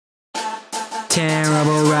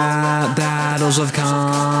Terrible rap battles of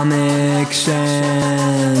Comic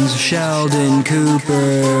Sans. Sheldon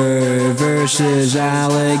Cooper versus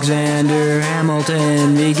Alexander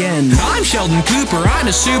Hamilton. Begin. I'm Sheldon Cooper, I'm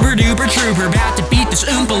a super duper trooper, about to beat this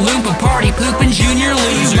Oompa Loompa party poopin' junior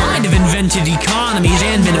loser. I'd have invented economies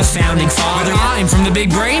and been a founding father. I'm from the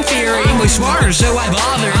big brain theory, way smarter, so I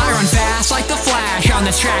bother. I run fast like the Flash, on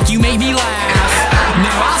this track you make me laugh.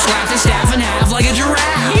 Now I'll slap the staff in half like a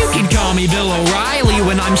giraffe. You can call me Bill O'Reilly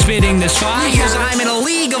when I'm spitting this fire, because I'm in a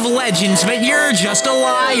league of legends, but you're just a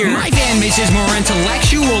liar. My fan base is more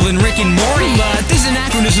intellectual than Rick and Morty, but this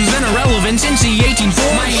anachronism's been irrelevant since the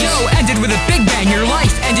 1840s. My show ended with a big bang, your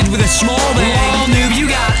life ended with a small bang. All noob, you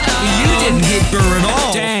got you didn't hit Burr at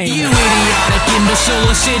all. Dang. You idiotic imbecile,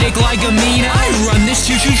 acidic like Amina. I run this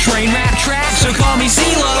choo-choo train rap track, so call me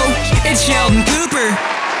CeeLo. It's Sheldon Cooper,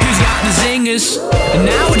 who's got the zingers. And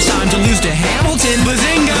now it's time to lose to Hamilton.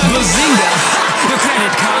 Bazinga! Bazinga! The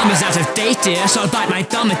credit comma's out of date, dear, so I'll bite my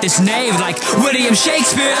thumb at this knave like William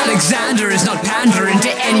Shakespeare. Alexander is not pandering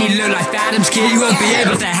to any low-life Adams kid. You won't be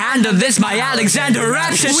able to handle this, my Alexander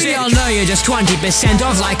rap shit. We all know you're just 20%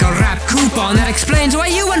 off like a rap coupon. That explains why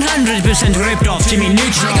you 100% ripped off Jimmy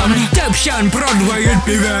Neutron. I got a dope show on Broadway, it'd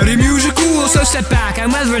be very musical. So step back, I'm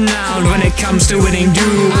well-renowned when it comes to winning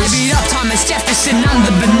duels. I beat up Thomas Jefferson, I'm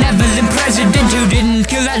the benevolent president who didn't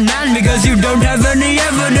kill that man because you don't have any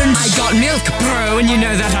evidence. I got milk, bro, and you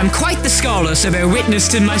know that I'm quite the scholar, so bear witness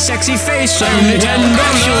to my sexy face. Only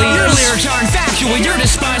actually, your lyrics aren't factual, you're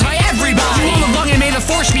despised by everybody. You all along and may the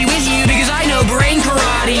force be with you, because I know brain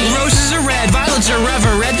karate. Roses are red, violets are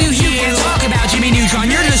ever red to you. You talk about Jimmy Neutron,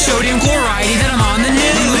 you're just sodium chloride, that I'm on the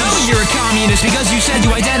news. You know you're a communist because you said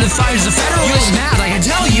you identified as a Federalist. You're mad, I can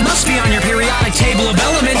tell, you must be on your periodic table of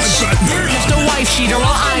elements. You're just a wife cheater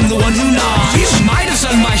while I'm the one who nods. You might have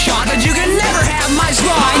sung my shot, but you can never have my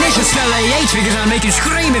slot. My initials spell AH because I'll make you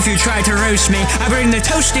scream if you try to roast me. I bring the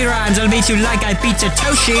toasty rhymes, I'll beat you like I beat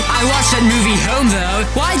Satoshi. I watched that movie Home though.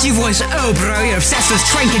 Why'd you voice oh bro? You're obsessed with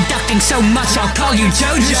train conducting so much I'll call you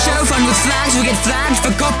Jojo. The show fun with flags will get flagged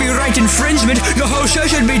for copyright infringement. The whole show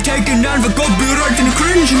should be taken down for copyright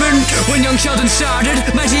infringement. When young Sheldon started,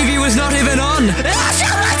 my TV was not even on.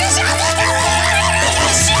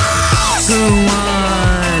 Who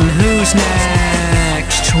won? Who's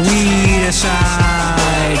next? We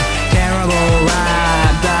decide. Terrible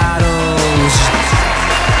rap battles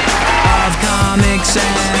of Comic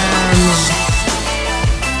Sans.